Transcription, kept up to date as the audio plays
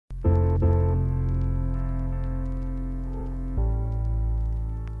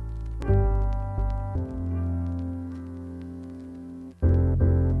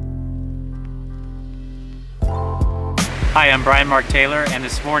Hi, I'm Bryan Mark Taylor, and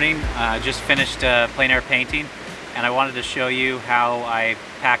this morning I just finished plein air painting, and I wanted to show you how I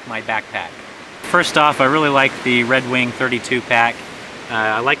pack my backpack. First off, I really like the Red Wing 32 pack.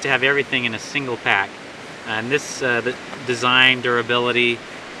 I like to have everything in a single pack, and this the design, durability,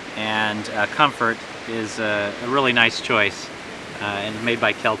 and comfort is a really nice choice, and made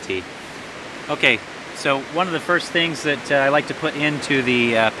by Kelty. Okay, so one of the first things that I like to put into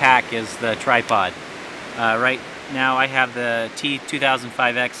the pack is the tripod. Right now I have the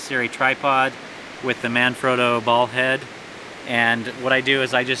T2005X series tripod with the Manfrotto ball head, and what I do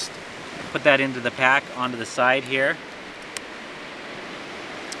is I just put that into the pack onto the side here.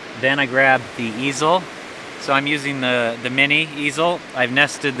 Then I grab the easel. So I'm using the mini easel. I've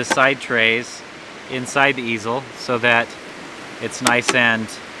nested the side trays inside the easel so that it's nice and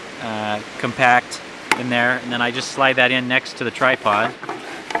compact in there, and then I just slide that in next to the tripod.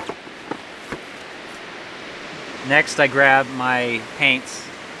 Next I grab my paints,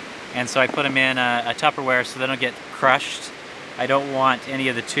 and so I put them in a Tupperware so they don't get crushed. I don't want any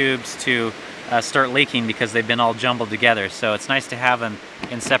of the tubes to start leaking because they've been all jumbled together, so it's nice to have them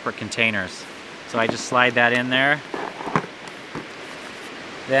in separate containers. So I just slide that in there.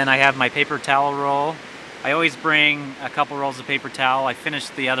 Then I have my paper towel roll. I always bring a couple rolls of paper towel. I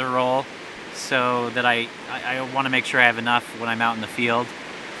finished the other roll so that I want to make sure I have enough when I'm out in the field.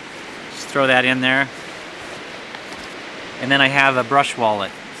 Just throw that in there. And then I have a brush wallet,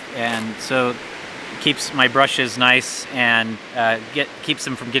 and so it keeps my brushes nice and keeps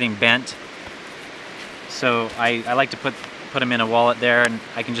them from getting bent. So I like to put them in a wallet there, and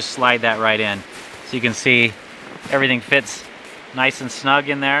I can just slide that right in. So you can see everything fits nice and snug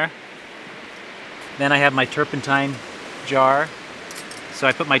in there. Then I have my turpentine jar. So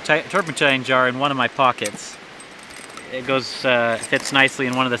I put my turpentine jar in one of my pockets. It fits nicely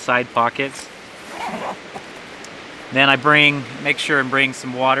in one of the side pockets. Then I make sure and bring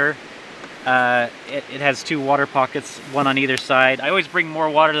some water. It has two water pockets, one on either side. I always bring more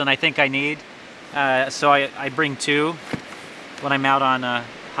water than I think I need, so I bring two when I'm out on a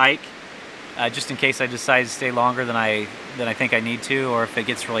hike, just in case I decide to stay longer than I think I need to, or if it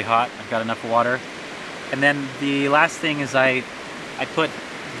gets really hot, I've got enough water. And then the last thing is I put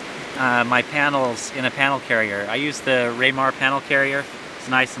my panels in a panel carrier. I use the Raymar panel carrier. It's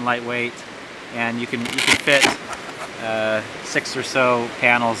nice and lightweight, and you can fit 6 or so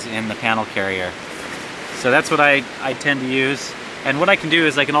panels in the panel carrier. So that's what I tend to use. And what I can do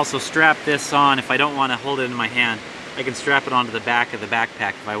is I can also strap this on if I don't want to hold it in my hand. I can strap it onto the back of the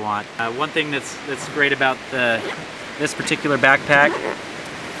backpack if I want. One thing that's great about this particular backpack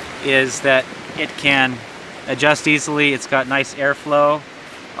is that it can adjust easily. It's got nice airflow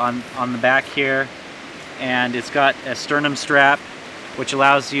on the back here, and it's got a sternum strap which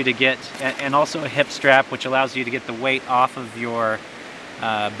allows you to get, and also a hip strap which allows you to get the weight off of your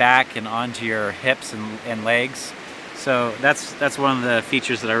back and onto your hips and legs. So that's one of the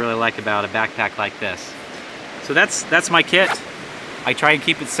features that I really like about a backpack like this. So that's my kit. I try and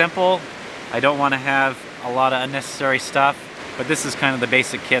keep it simple. I don't want to have a lot of unnecessary stuff, but this is kind of the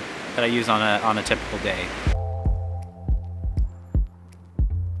basic kit that I use on a typical day.